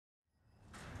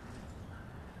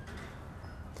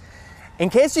In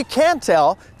case you can't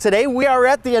tell, today we are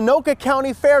at the Anoka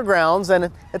County Fairgrounds, and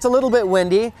it's a little bit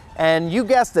windy, and you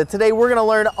guessed it, today we're going to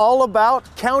learn all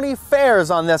about county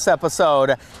fairs on this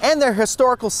episode and their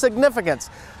historical significance.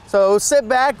 So sit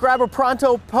back, grab a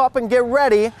Pronto Pup, and get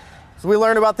ready as we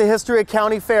learn about the history of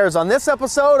county fairs on this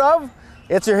episode of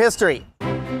It's Your History.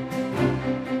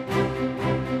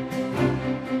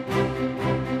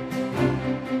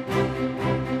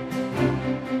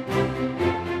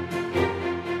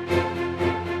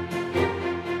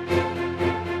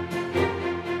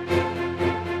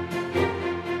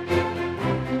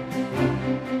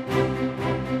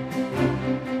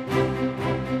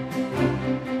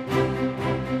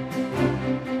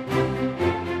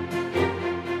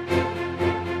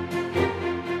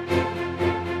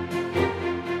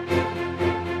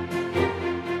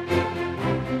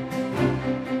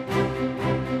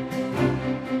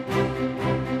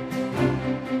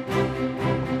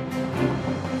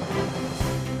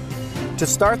 To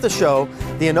start the show,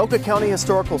 the Anoka County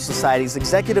Historical Society's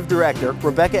Executive Director,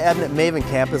 Rebecca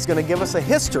Ebnet-Mavencamp, is going to give us a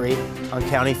history on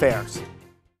county fairs.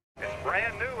 It's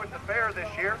brand new at the fair this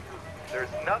year. There's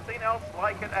nothing else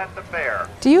like it at the fair.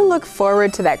 Do you look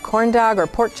forward to that corn dog or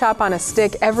pork chop on a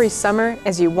stick every summer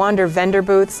as you wander vendor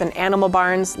booths and animal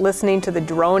barns listening to the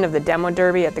drone of the demo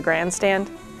derby at the grandstand?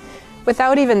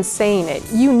 Without even saying it,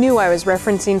 you knew I was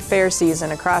referencing fair season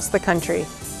across the country,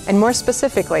 and more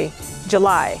specifically,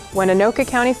 July, when Anoka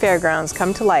County Fairgrounds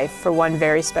come to life for one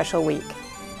very special week.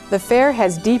 The fair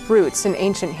has deep roots in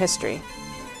ancient history.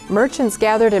 Merchants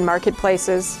gathered in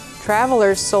marketplaces,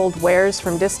 travelers sold wares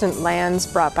from distant lands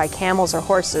brought by camels or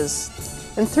horses,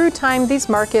 and through time these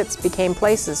markets became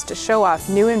places to show off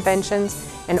new inventions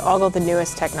and ogle the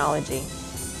newest technology.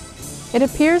 It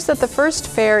appears that the first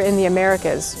fair in the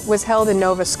Americas was held in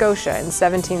Nova Scotia in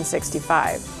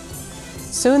 1765.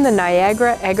 Soon the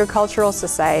Niagara Agricultural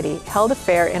Society held a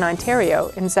fair in Ontario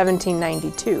in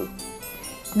 1792.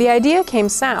 The idea came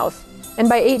south, and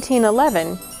by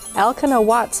 1811, Elkanah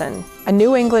Watson, a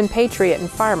New England patriot and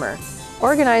farmer,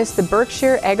 organized the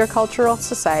Berkshire Agricultural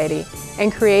Society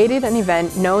and created an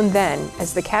event known then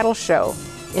as the Cattle Show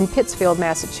in Pittsfield,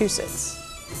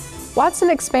 Massachusetts. Watson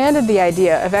expanded the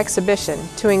idea of exhibition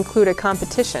to include a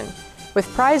competition, with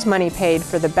prize money paid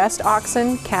for the best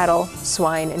oxen, cattle,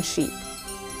 swine, and sheep.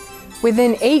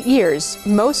 Within 8 years,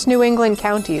 most New England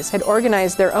counties had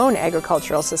organized their own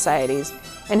agricultural societies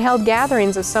and held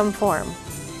gatherings of some form.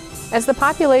 As the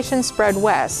population spread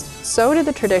west, so did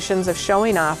the traditions of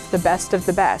showing off the best of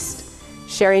the best,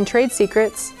 sharing trade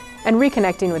secrets, and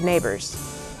reconnecting with neighbors.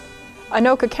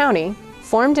 Anoka County,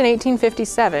 formed in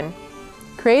 1857,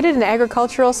 created an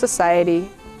agricultural society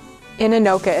in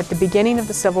Anoka at the beginning of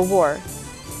the Civil War.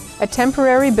 A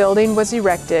temporary building was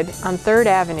erected on 3rd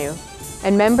Avenue,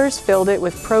 and members filled it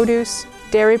with produce,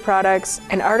 dairy products,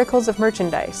 and articles of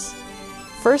merchandise.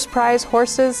 First prize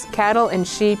horses, cattle, and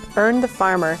sheep earned the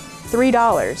farmer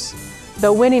 $3,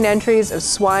 though winning entries of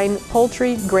swine,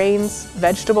 poultry, grains,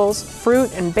 vegetables,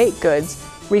 fruit, and baked goods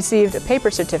received a paper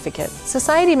certificate.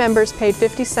 Society members paid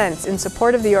 50 cents in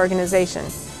support of the organization,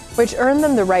 which earned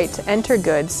them the right to enter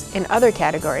goods in other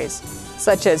categories,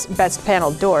 such as best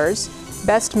paneled doors,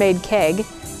 best made keg,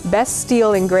 best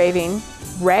steel engraving,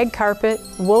 rag carpet,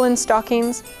 woolen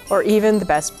stockings, or even the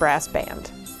best brass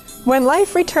band. When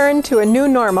life returned to a new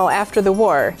normal after the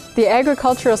war, the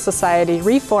Agricultural Society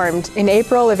reformed in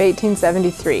April of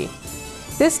 1873.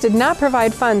 This did not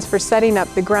provide funds for setting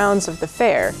up the grounds of the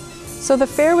fair, so the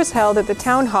fair was held at the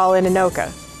Town Hall in Anoka.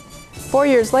 4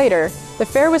 years later, the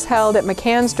fair was held at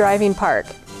McCann's Driving Park,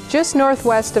 just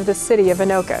northwest of the city of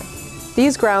Anoka.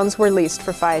 These grounds were leased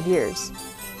for 5 years.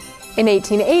 In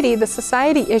 1880, the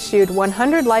Society issued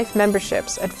 100 life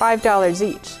memberships at $5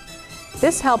 each.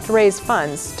 This helped raise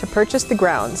funds to purchase the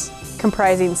grounds,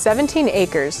 comprising 17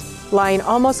 acres, lying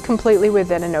almost completely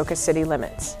within Anoka city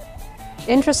limits.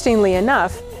 Interestingly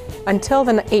enough, until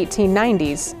the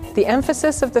 1890s, the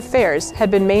emphasis of the fairs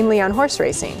had been mainly on horse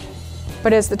racing.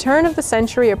 But as the turn of the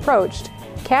century approached,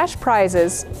 cash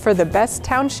prizes for the best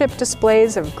township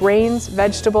displays of grains,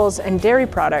 vegetables, and dairy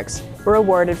products were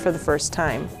awarded for the first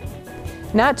time.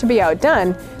 Not to be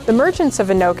outdone, the merchants of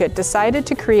Anoka decided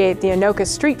to create the Anoka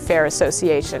Street Fair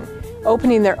Association,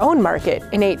 opening their own market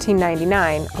in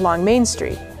 1899 along Main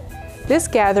Street. This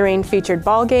gathering featured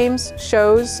ball games,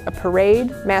 shows, a parade,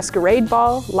 masquerade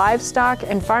ball, livestock,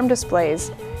 and farm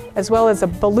displays, as well as a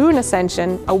balloon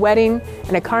ascension, a wedding,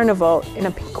 and a carnival in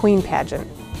a queen pageant.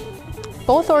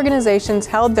 Both organizations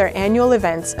held their annual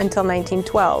events until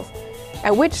 1912,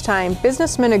 at which time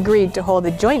businessmen agreed to hold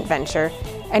a joint venture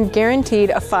and guaranteed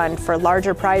a fund for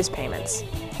larger prize payments,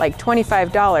 like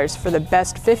 $25 for the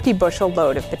best 50-bushel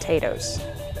load of potatoes.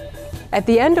 At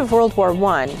the end of World War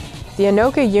I, the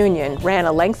Anoka Union ran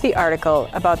a lengthy article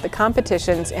about the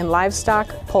competitions in livestock,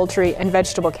 poultry, and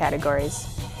vegetable categories.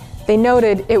 They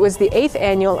noted it was the 8th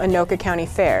annual Anoka County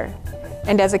Fair,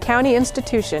 and as a county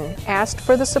institution, asked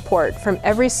for the support from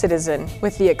every citizen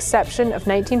with the exception of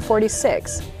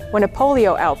 1946, when a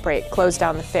polio outbreak closed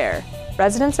down the fair.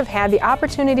 Residents have had the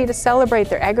opportunity to celebrate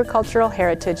their agricultural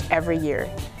heritage every year.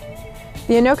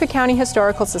 The Anoka County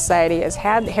Historical Society has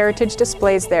had heritage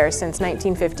displays there since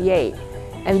 1958,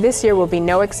 and this year will be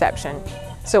no exception.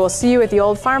 So we'll see you at the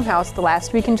old farmhouse the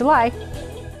last week in July.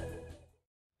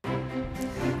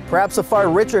 Perhaps a far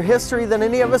richer history than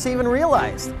any of us even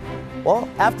realized. Well,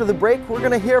 after the break, we're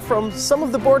going to hear from some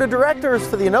of the board of directors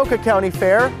for the Anoka County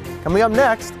Fair, coming up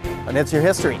next on It's Your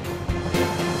History.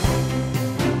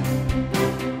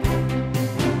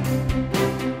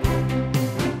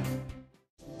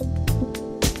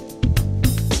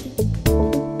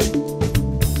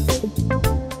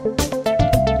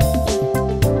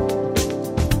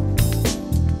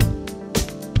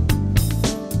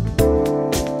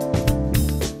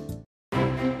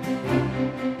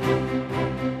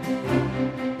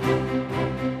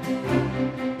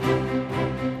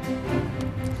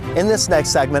 In this next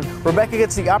segment, Rebecca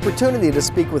gets the opportunity to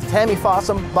speak with Tammy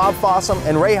Fossum, Bob Fossum,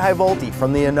 and Ray Hyovalti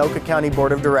from the Anoka County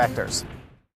Board of Directors.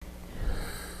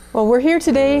 Well, we're here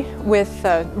today with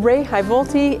Ray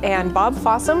Hyovalti and Bob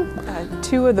Fossum,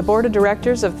 two of the board of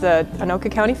directors of the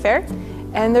Anoka County Fair,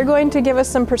 and they're going to give us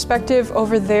some perspective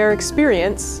over their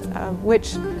experience,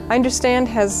 which I understand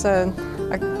has a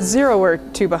 0 or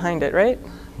 2 behind it, right?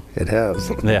 It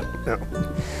has. Yeah.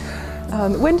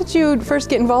 When did you first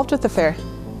get involved with the fair?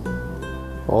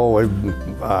 Oh,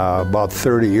 about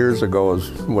 30 years ago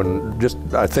is when,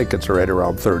 I think it's right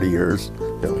around 30 years.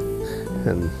 Yeah.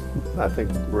 And I think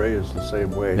Ray is the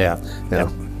same way. Yeah.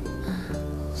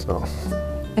 So.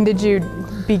 And did you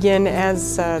begin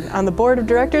as on the board of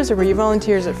directors, or were you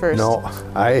volunteers at first? No,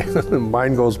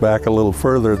 mine goes back a little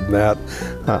further than that.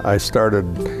 I started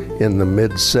in the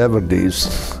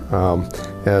mid-70s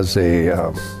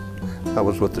I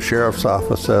was with the sheriff's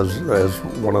office as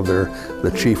one of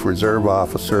the chief reserve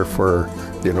officer for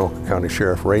the Anoka County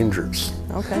Sheriff Rangers.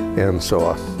 Okay. And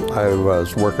so I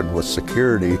was working with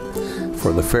security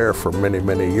for the fair for many,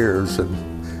 many years, and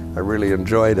I really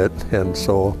enjoyed it. And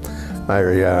so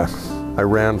I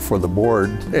ran for the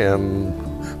board, and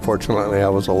fortunately I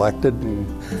was elected, and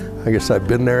I guess I've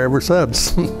been there ever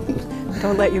since.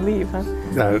 Don't let you leave, huh?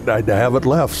 I haven't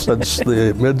left since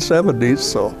the mid-70s,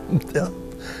 so yeah.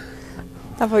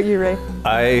 How about you, Ray?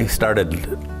 I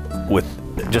started with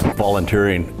just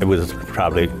volunteering. It was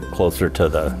probably closer to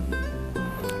the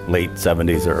late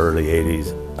 70s or early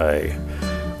 80s. I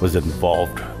was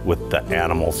involved with the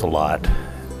animals a lot,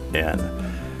 and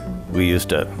we used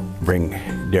to bring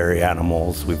dairy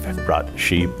animals. We've brought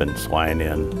sheep and swine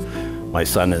in. My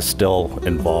son is still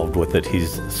involved with it.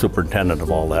 He's superintendent of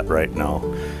all that right now.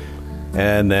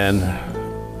 And then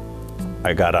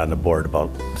I got on the board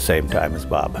about the same time as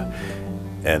Bob.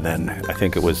 And then I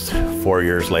think it was 4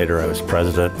 years later, I was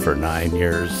president for 9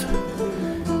 years.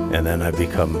 And then I've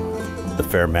become the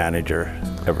fair manager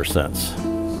ever since.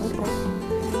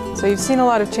 So you've seen a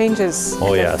lot of changes in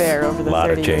the fair over the 30 years. A lot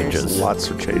of changes.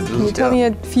 Lots of changes. Can you tell me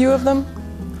a few of them?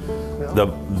 The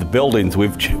buildings,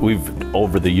 we've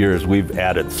over the years, we've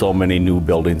added so many new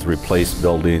buildings, replaced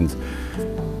buildings,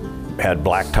 had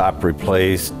blacktop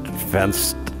replaced,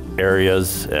 fenced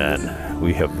areas, and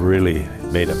we have really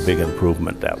made a big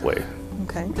improvement that way.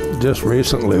 Okay. Just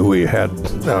recently we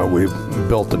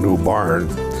built a new barn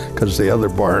because the other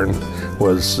barn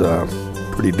was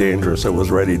pretty dangerous. It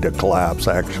was ready to collapse,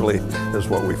 actually, is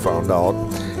what we found out.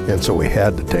 And so we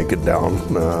had to take it down.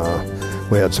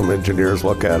 We had some engineers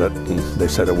look at it, and they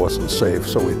said it wasn't safe,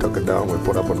 so we took it down. We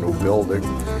put up a new building,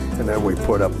 and then we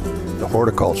put up the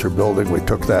horticulture building. We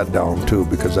took that down too,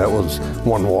 because that was,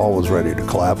 one wall was ready to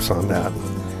collapse on that.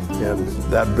 And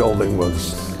that building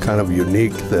was kind of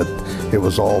unique that it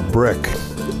was all brick,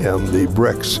 and the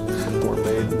bricks were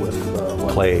made with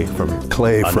clay from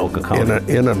Anoka County.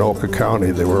 In Anoka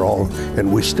County, they were all,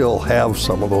 and we still have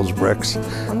some of those bricks.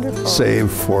 Wonderful.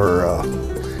 Saved for,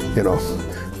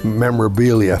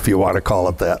 memorabilia, if you want to call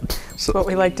it that. So, That's what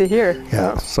we like to hear.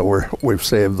 yeah, so we've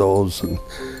saved those, and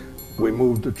we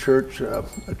moved the church,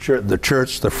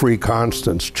 the Free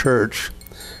Constance Church,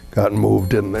 got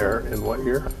moved in there in what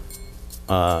year?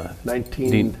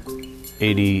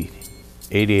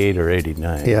 1988 or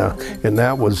 89. Yeah, and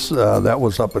that was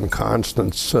up in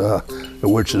Constance,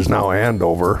 which is now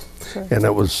Andover, Sure. and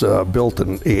it was built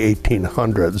in the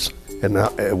 1800s, and now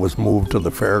it was moved to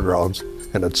the fairgrounds,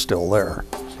 and it's still there.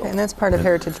 Okay, and that's part of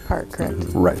Heritage Park, correct?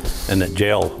 Right. And the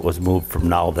jail was moved from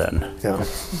now then. Yeah.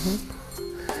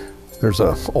 There's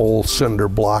a old cinder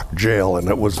block jail, and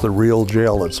it was the real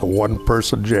jail. It's a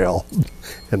one-person jail,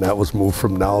 and that was moved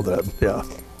from now then. Yeah.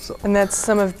 So. And that's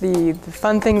some of the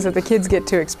fun things that the kids get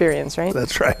to experience, right?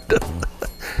 That's right.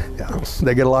 Yeah,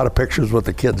 they get a lot of pictures with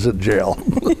the kids in jail.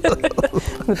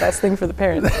 The best thing for the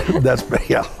parents.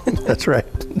 That's right.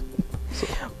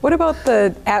 What about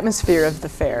the atmosphere of the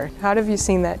fair? How have you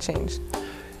seen that change?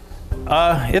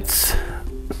 I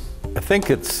think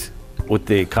it's with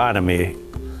the economy,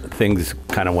 things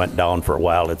kind of went down for a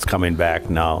while. It's coming back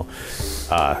now.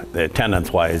 The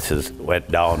attendance-wise has went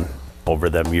down over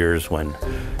them years when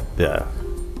the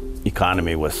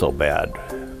economy was so bad,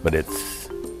 but it's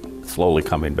slowly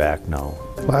coming back now.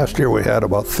 Last year we had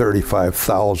about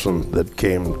 35,000 that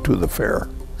came to the fair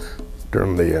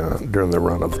during the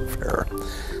run of the fair.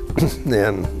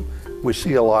 And we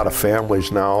see a lot of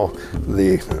families now.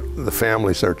 The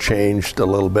families are changed a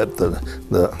little bit,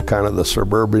 the kind of the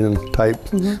suburban type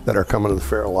that are coming to the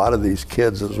fair. A lot of these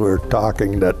kids, as we were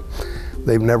talking, that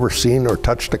they've never seen or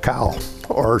touched a cow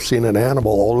or seen an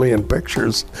animal, only in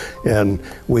pictures. And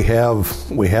we have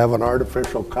an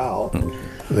artificial cow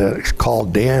that's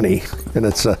called Danny, and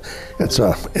it's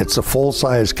a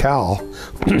full-size cow,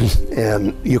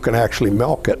 and you can actually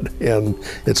milk it, and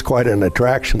it's quite an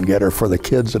attraction getter for the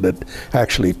kids, and it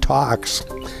actually talks.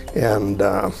 And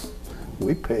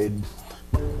we paid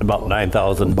about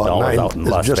 $9,000 out in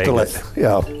Las Vegas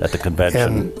at the convention.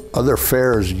 And other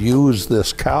fairs use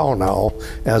this cow now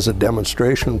as a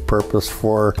demonstration purpose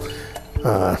for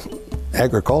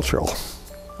agricultural.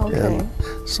 Okay. And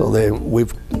so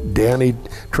Danny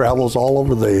travels all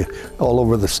over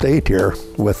the state here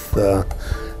with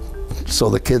so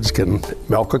the kids can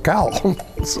milk a cow.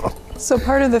 So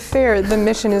part of the fair, the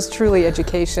mission is truly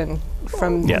education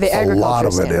from the agriculture standpoint. A lot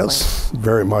of it standpoint. is,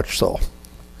 very much so.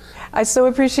 I so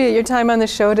appreciate your time on the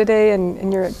show today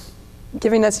and your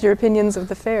giving us your opinions of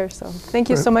the fair. So thank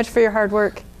you so much for your hard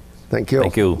work. Thank you.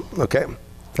 Thank you. Okay.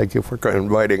 Thank you for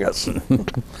inviting us.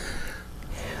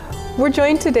 We're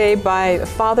joined today by the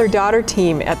father-daughter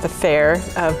team at the fair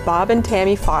of Bob and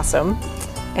Tammy Fossum.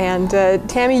 And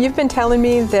Tammy, you've been telling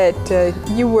me that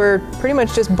you were pretty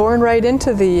much just born right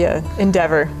into the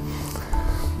endeavor.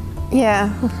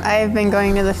 Yeah, I've been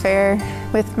going to the fair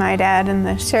with my dad and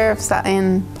the sheriff's,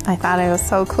 and I thought it was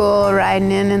so cool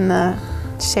riding in the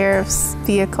sheriff's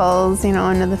vehicles, you know,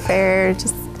 into the fair,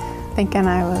 just thinking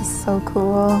I was so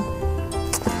cool.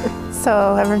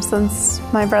 So ever since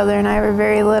my brother and I were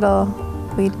very little,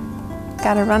 we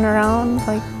got to run around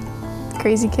like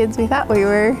crazy kids we thought we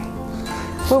were.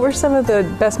 What were some of the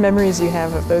best memories you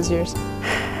have of those years?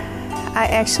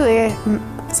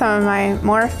 Some of my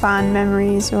more fond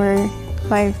memories were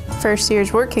my first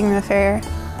years working the fair.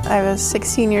 I was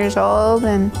 16 years old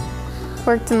and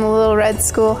worked in the little red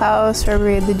schoolhouse where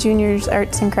we had the juniors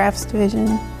arts and crafts division.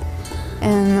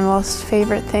 And the most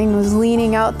favorite thing was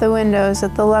leaning out the windows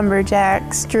at the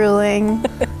lumberjacks, drooling,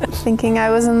 thinking I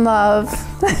was in love.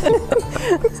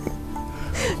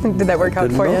 Did that work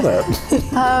out for you?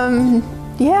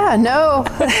 Yeah, no.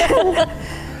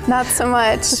 Not so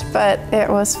much, but it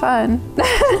was fun.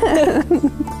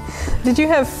 Did you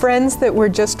have friends that were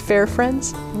just fair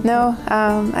friends? No,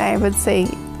 I would say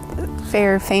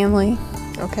fair family.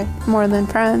 Okay. More than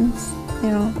friends,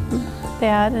 you know,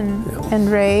 Dad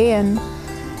and Ray and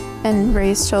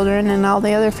Ray's children and all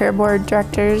the other fair board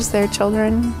directors, their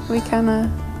children. We kind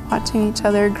of watching each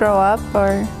other grow up,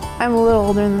 or I'm a little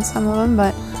older than some of them,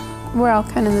 but we're all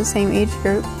kind of the same age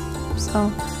group,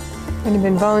 so. And you've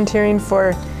been volunteering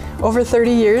for over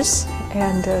 30 years,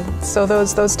 and so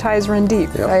those ties run deep,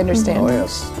 I understand. Oh,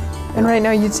 yes. And right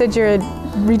now, you said you're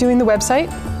redoing the website?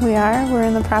 We are. We're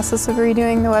in the process of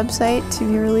redoing the website to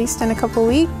be released in a couple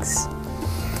weeks.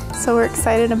 So we're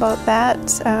excited about that,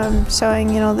 showing,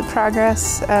 you know, the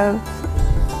progress of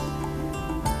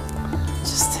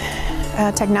just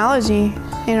technology,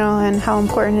 you know, and how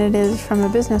important it is from a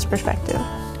business perspective.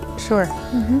 Sure.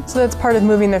 So that's part of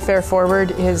moving the fair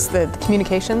forward is the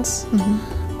communications?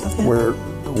 Okay.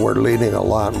 We're leaning a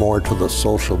lot more to the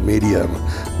social media.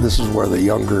 This is where the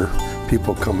younger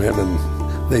people come in,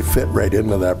 and they fit right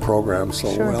into that program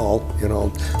so well, you know,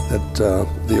 that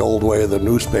the old way of the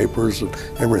newspapers and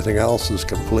everything else has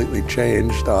completely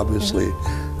changed. Obviously,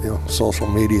 you know, social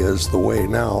media is the way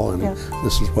now, and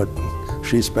this is what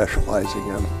she's specializing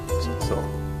in. So.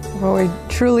 Well, we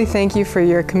truly thank you for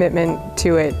your commitment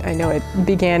to it. I know it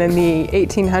began in the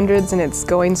 1800s and it's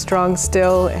going strong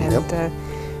still, and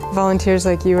volunteers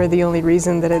like you are the only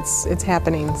reason that it's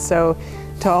happening. So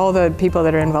To all the people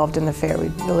that are involved in the fair,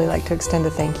 we'd really like to extend a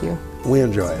thank you. We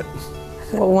enjoy it.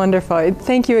 Well, wonderful.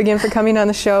 Thank you again for coming on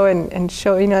the show and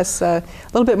showing us a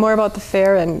little bit more about the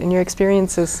fair and your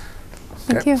experiences.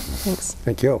 Thank you. Thanks.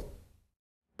 Thank you.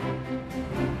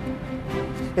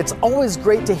 It's always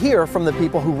great to hear from the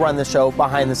people who run the show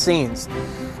behind the scenes.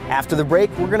 After the break,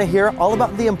 we're going to hear all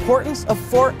about the importance of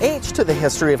 4-H to the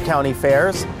history of county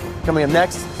fairs. Coming up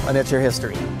next on It's Your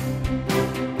History.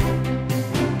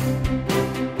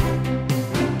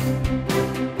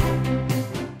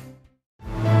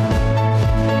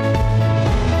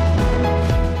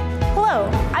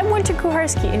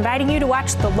 Inviting you to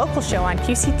watch the local show on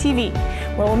QCTV,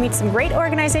 where we'll meet some great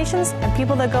organizations and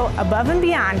people that go above and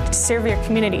beyond to serve your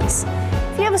communities.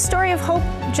 If you have a story of hope,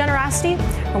 generosity,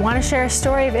 or want to share a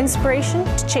story of inspiration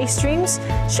to chase dreams,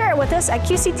 share it with us at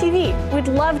QCTV. We'd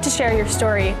love to share your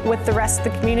story with the rest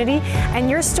of the community, and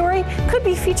your story could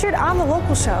be featured on the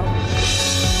local show.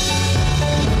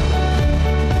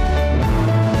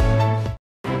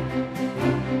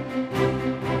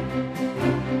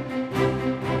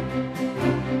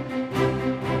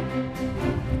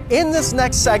 In this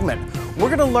next segment, we're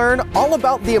going to learn all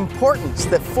about the importance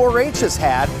that 4-H has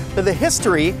had to the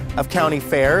history of county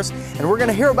fairs, and we're going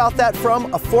to hear about that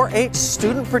from a 4-H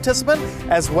student participant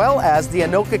as well as the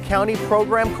Anoka County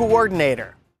Program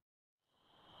Coordinator.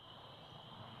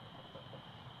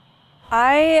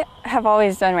 I have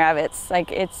always done rabbits.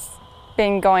 Like, it's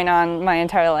been going on my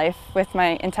entire life with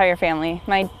my entire family.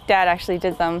 My dad actually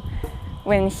did them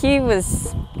when he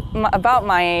was about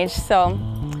my age, so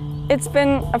it's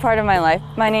been a part of my life.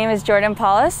 My name is Jordan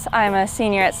Paulus. I'm a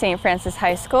senior at St. Francis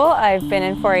High School. I've been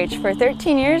in 4-H for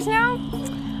 13 years now.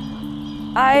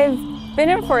 I've been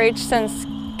in 4-H since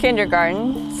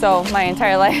kindergarten, so my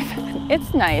entire life.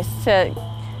 It's nice to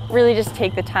really just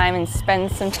take the time and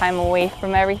spend some time away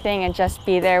from everything and just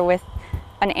be there with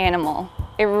an animal.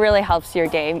 It really helps your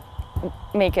day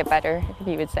make it better, if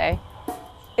you would say.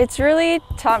 It's really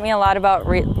taught me a lot about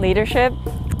leadership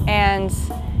and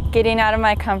getting out of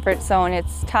my comfort zone.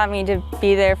 It's taught me to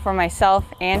be there for myself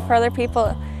and for other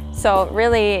people. So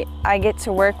really, I get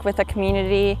to work with a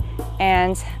community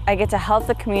and I get to help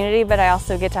the community, but I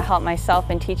also get to help myself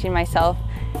in teaching myself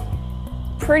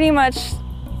pretty much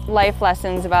life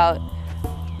lessons about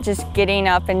just getting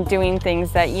up and doing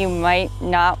things that you might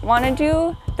not want to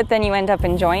do, but then you end up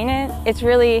enjoying it. It's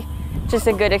really just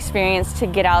a good experience to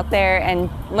get out there and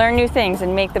learn new things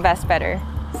and make the best better.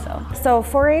 So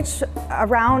 4-H,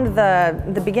 around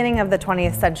the beginning of the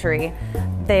 20th century,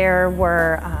 there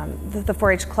were, the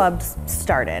 4-H clubs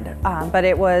started, but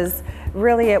it was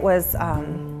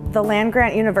the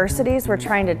land-grant universities were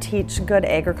trying to teach good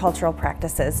agricultural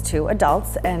practices to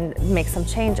adults and make some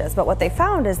changes. But what they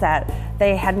found is that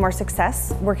they had more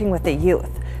success working with the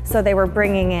youth. So they were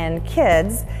bringing in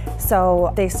kids,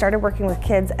 so they started working with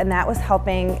kids, and that would help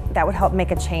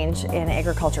make a change in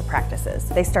agriculture practices.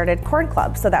 They started corn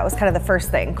clubs, so that was kind of the first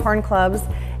thing, corn clubs,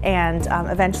 and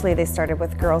eventually they started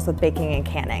with girls with baking and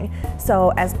canning.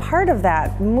 So as part of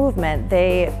that movement,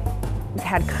 they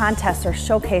had contests or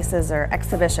showcases or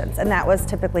exhibitions, and that was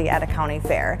typically at a county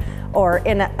fair or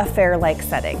in a fair-like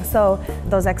setting. So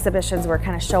those exhibitions were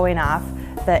kind of showing off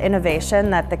the innovation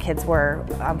that the kids were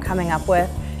coming up with,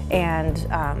 and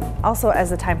also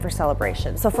as a time for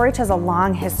celebration. So 4-H has a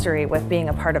long history with being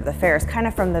a part of the fairs, kind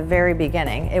of from the very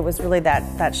beginning. It was really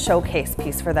that showcase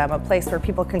piece for them, a place where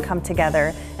people can come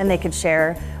together and they could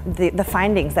share the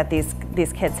findings that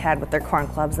these kids had with their corn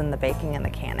clubs and the baking and the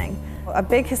canning. A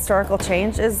big historical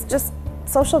change is just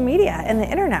social media and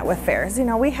the internet with fairs. You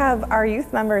know, we have our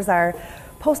youth members are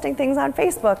posting things on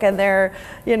Facebook and they're,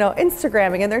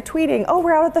 Instagramming and they're tweeting, oh,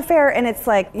 we're out at the fair, and it's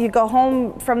like you go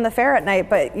home from the fair at night,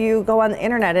 but you go on the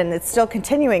internet and it's still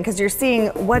continuing because you're seeing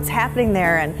what's happening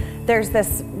there, and there's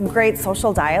this great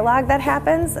social dialogue that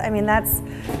happens.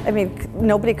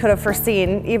 Nobody could have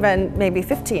foreseen even maybe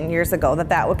 15 years ago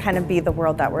that would kind of be the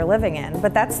world that we're living in.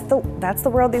 But that's the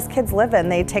world these kids live in.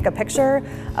 They take a picture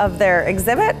of their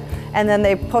exhibit and then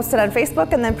they post it on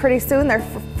Facebook, and then pretty soon their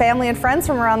family and friends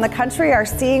from around the country are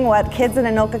seeing what kids in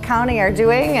Anoka County are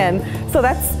doing, and so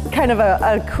that's kind of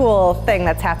a cool thing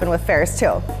that's happened with fairs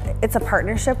too. It's a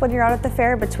partnership when you're out at the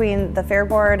fair between the Fair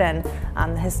Board and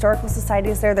the historical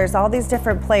societies there. There's all these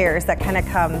different players that kind of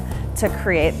come to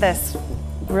create this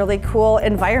really cool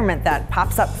environment that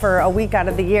pops up for a week out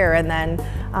of the year, and then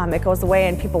it goes away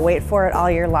and people wait for it all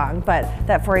year long. But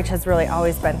that 4-H has really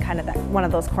always been kind of one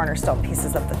of those cornerstone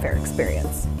pieces of the fair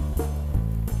experience.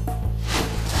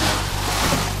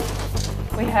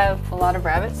 We have a lot of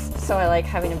rabbits, so I like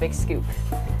having a big scoop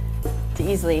to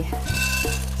easily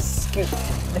scoop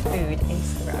the food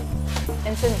into the rabbit.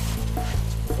 And since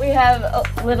We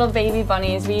have little baby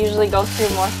bunnies. We usually go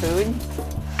through more food.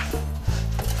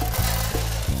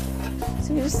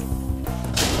 So we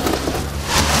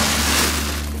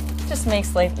just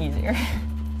makes life easier.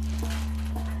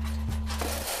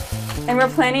 And we're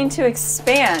planning to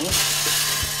expand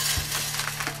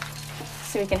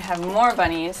so we can have more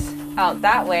bunnies out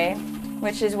that way,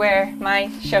 which is where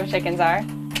my show chickens are.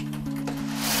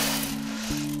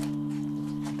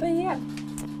 But yeah,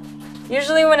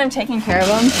 usually when I'm taking care of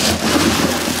them,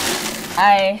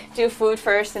 I do food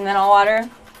first and then I'll water.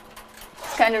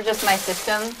 It's kind of just my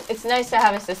system. It's nice to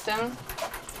have a system.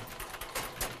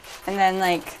 And then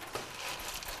like,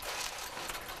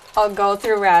 I'll go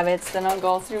through rabbits, then I'll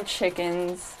go through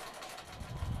chickens.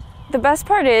 The best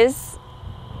part is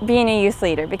being a youth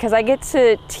leader because I get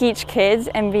to teach kids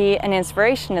and be an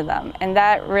inspiration to them. And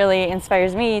that really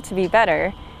inspires me to be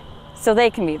better so they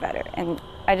can be better. And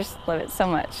I just love it so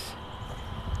much.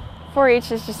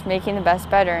 4-H is just making the best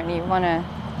better, and you want to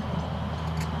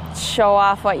show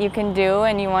off what you can do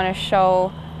and you want to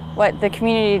show what the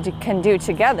community can do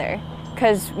together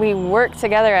because we work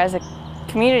together as a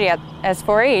community as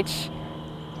 4-H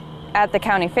at the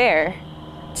county fair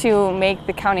to make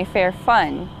the county fair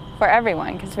fun for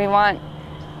everyone because we want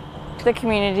the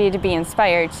community to be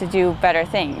inspired to do better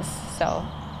things. So,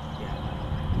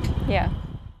 yeah.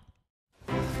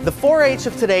 The 4-H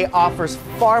of today offers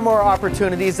far more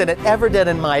opportunities than it ever did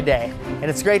in my day, and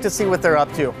it's great to see what they're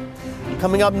up to.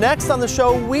 Coming up next on the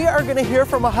show, we are going to hear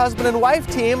from a husband and wife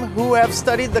team who have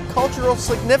studied the cultural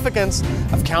significance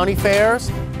of county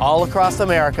fairs all across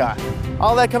America.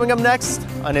 All that coming up next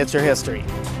on It's Your History.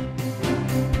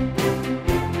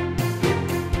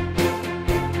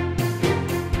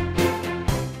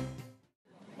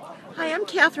 Hi, I'm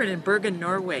Catherine in Bergen,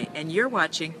 Norway, and you're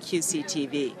watching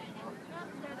QCTV.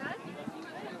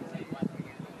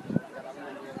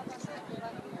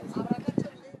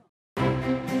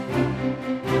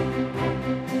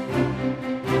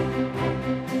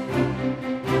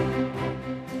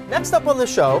 Next up on the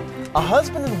show, a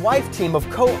husband and wife team of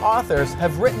co-authors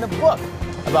have written a book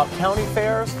about county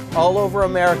fairs all over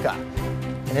America.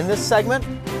 And in this segment,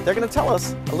 they're going to tell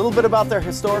us a little bit about their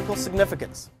historical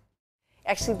significance.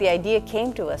 Actually, the idea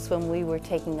came to us when we were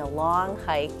taking a long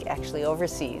hike, actually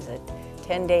overseas, a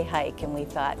 10-day hike, and we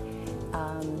thought,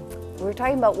 we were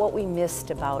talking about what we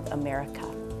missed about America.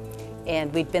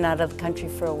 And we'd been out of the country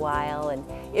for a while, and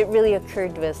it really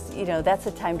occurred to us, you know, that's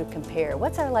a time to compare.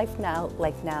 What's our life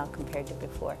like now compared to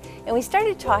before? And we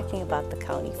started talking about the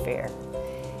county fair.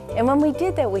 And when we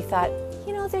did that, we thought,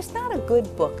 you know, there's not a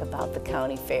good book about the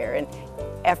county fair. And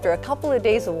after a couple of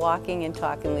days of walking and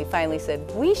talking, we finally said,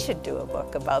 we should do a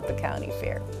book about the county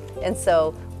fair. And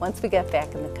so once we got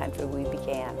back in the country, we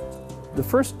began. The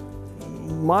first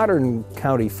modern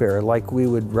county fair, like we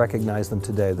would recognize them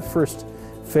today, the first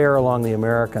fair along the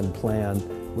American plan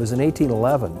was in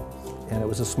 1811, and it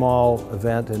was a small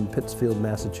event in Pittsfield,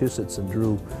 Massachusetts, and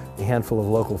drew a handful of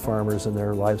local farmers and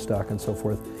their livestock and so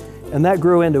forth. And that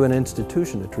grew into an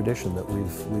institution, a tradition that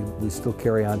we still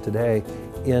carry on today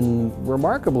in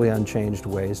remarkably unchanged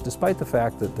ways, despite the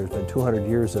fact that there's been 200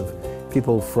 years of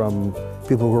people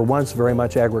who were once very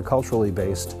much agriculturally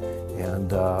based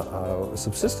and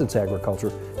subsistence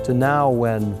agriculture to now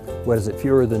when, what is it,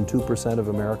 fewer than 2% of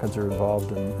Americans are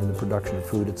involved in the production of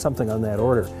food. It's something on that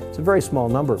order. It's a very small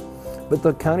number, but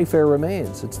the county fair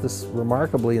remains. It's this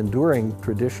remarkably enduring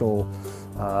traditional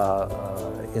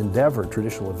endeavor,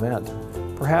 traditional event.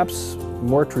 Perhaps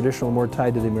more traditional, more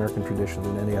tied to the American tradition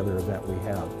than any other event we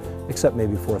have, except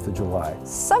maybe 4th of July.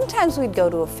 Sometimes we'd go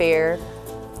to a fair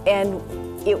and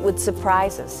it would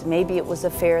surprise us. Maybe it was a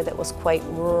fair that was quite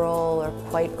rural or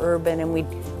quite urban, and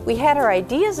we had our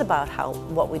ideas about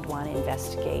what we'd want to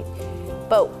investigate.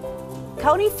 But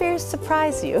county fairs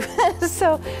surprise you.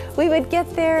 So we would get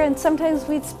there and sometimes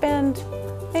we'd spend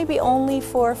maybe only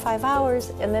 4 or 5 hours,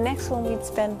 and the next one we'd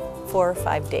spend 4 or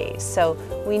 5 days. So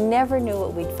we never knew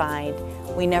what we'd find.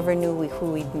 We never knew who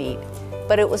we'd meet.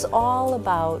 But it was all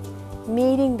about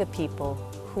meeting the people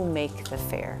who make the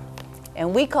fair.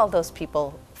 And we call those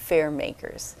people fair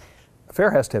makers. A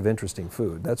fair has to have interesting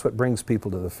food. That's what brings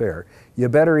people to the fair. You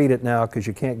better eat it now because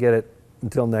you can't get it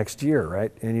until next year,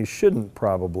 right? And you shouldn't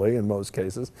probably in most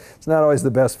cases. It's not always the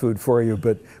best food for you,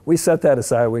 but we set that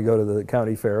aside. We go to the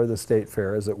county fair, the state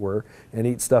fair as it were, and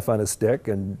eat stuff on a stick,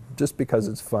 and just because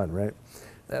it's fun, right?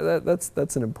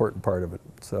 That's an important part of it.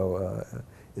 So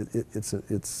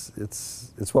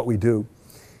it's what we do.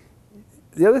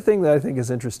 The other thing that I think is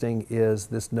interesting is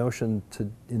this notion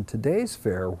in today's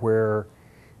fair where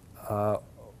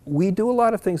we do a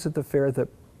lot of things at the fair that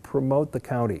promote the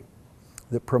county.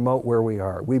 that promote where we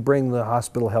are. We bring the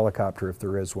hospital helicopter if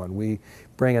there is one. We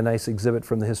bring a nice exhibit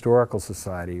from the Historical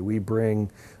Society. We bring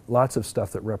lots of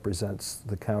stuff that represents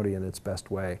the county in its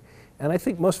best way. And I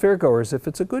think most fairgoers, if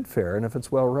it's a good fair and if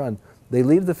it's well run, they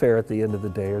leave the fair at the end of the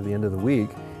day or the end of the week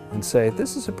and say,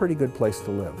 this is a pretty good place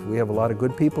to live. We have a lot of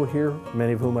good people here,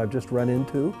 many of whom I've just run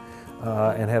into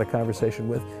and had a conversation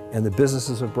with, and the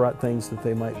businesses have brought things that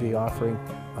they might be offering,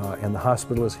 and the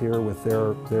hospital is here with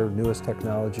their newest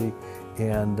technology,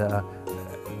 and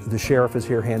the sheriff is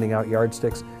here handing out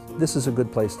yardsticks. This is a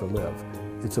good place to live.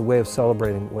 It's a way of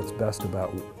celebrating what's best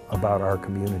about our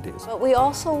communities. But we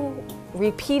also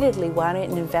repeatedly wanted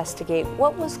to investigate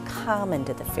what was common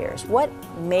to the fairs, what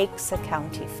makes a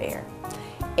county fair.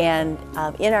 And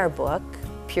in our book,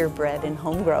 Purebred and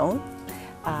Homegrown,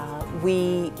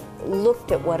 we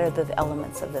looked at what are the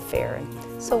elements of the fair,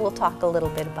 and so we'll talk a little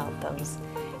bit about those.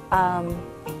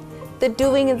 The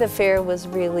doing of the fair was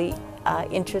really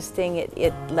interesting.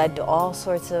 It led to all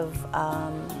sorts of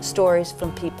stories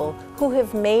from people who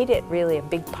have made it really a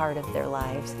big part of their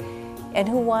lives and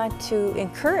who want to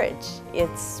encourage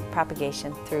its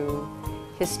propagation through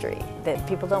history, that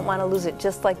people don't want to lose it,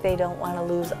 just like they don't want to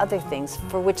lose other things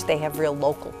for which they have real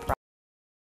local pride.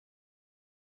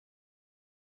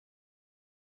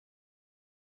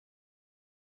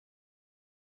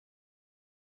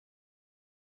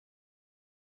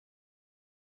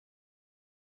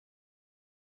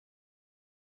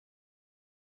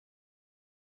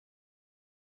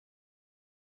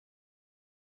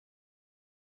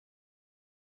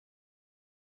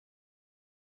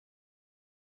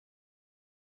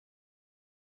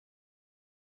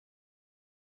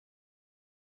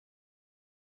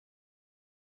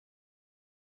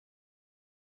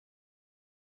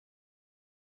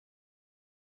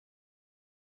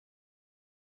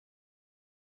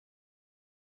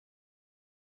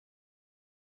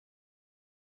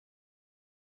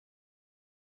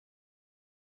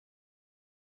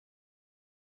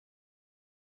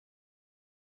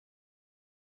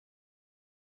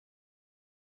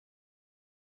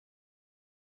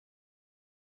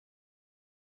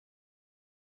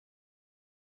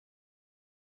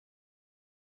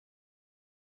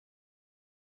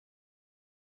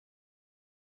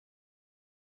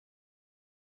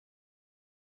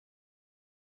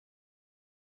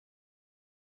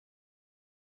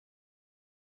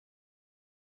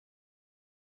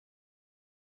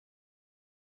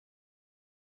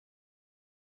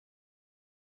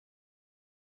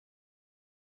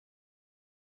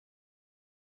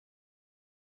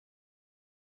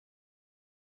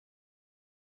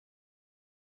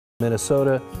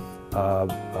 Minnesota,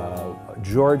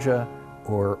 Georgia,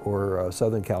 or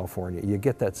Southern California. You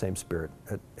get that same spirit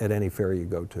at any fair you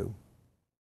go to.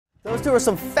 Those two are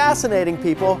some fascinating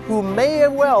people who may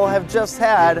well have just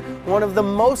had one of the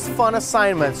most fun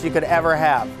assignments you could ever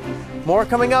have. More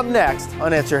coming up next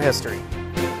on It's Your History.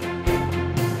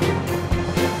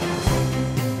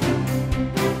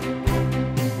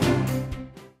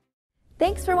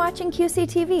 Thanks for watching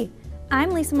QCTV.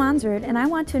 I'm Lisa Monsrud, and I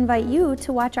want to invite you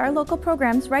to watch our local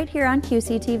programs right here on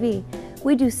QCTV.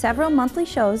 We do several monthly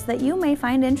shows that you may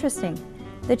find interesting.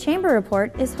 The Chamber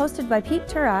Report is hosted by Pete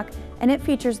Turok, and it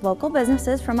features local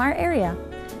businesses from our area.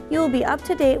 You will be up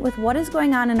to date with what is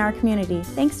going on in our community,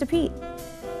 thanks to Pete.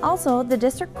 Also, the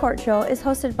District Court Show is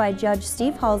hosted by Judge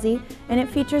Steve Halsey, and it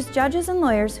features judges and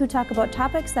lawyers who talk about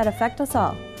topics that affect us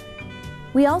all.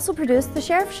 We also produce the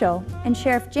Sheriff Show, and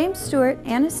Sheriff James Stewart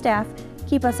and his staff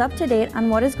keep us up to date on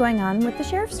what is going on with the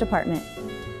Sheriff's Department.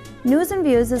 News and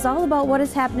Views is all about what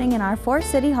is happening in our 4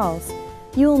 city halls.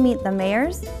 You will meet the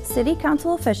mayors, city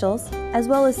council officials, as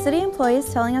well as city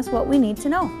employees telling us what we need to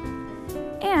know.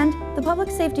 And the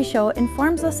Public Safety Show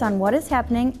informs us on what is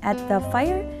happening at the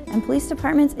fire and police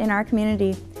departments in our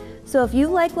community. So if you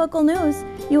like local news,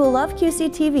 you will love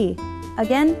QCTV.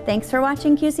 Again, thanks for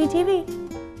watching QCTV.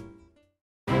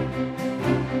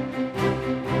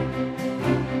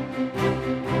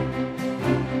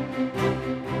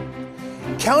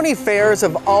 County fairs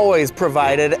have always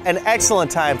provided an excellent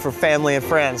time for family and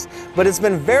friends, but it's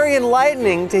been very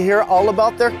enlightening to hear all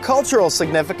about their cultural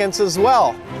significance as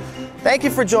well. Thank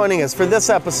you for joining us for this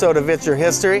episode of It's Your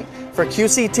History. For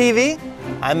QCTV,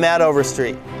 I'm Matt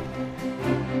Overstreet.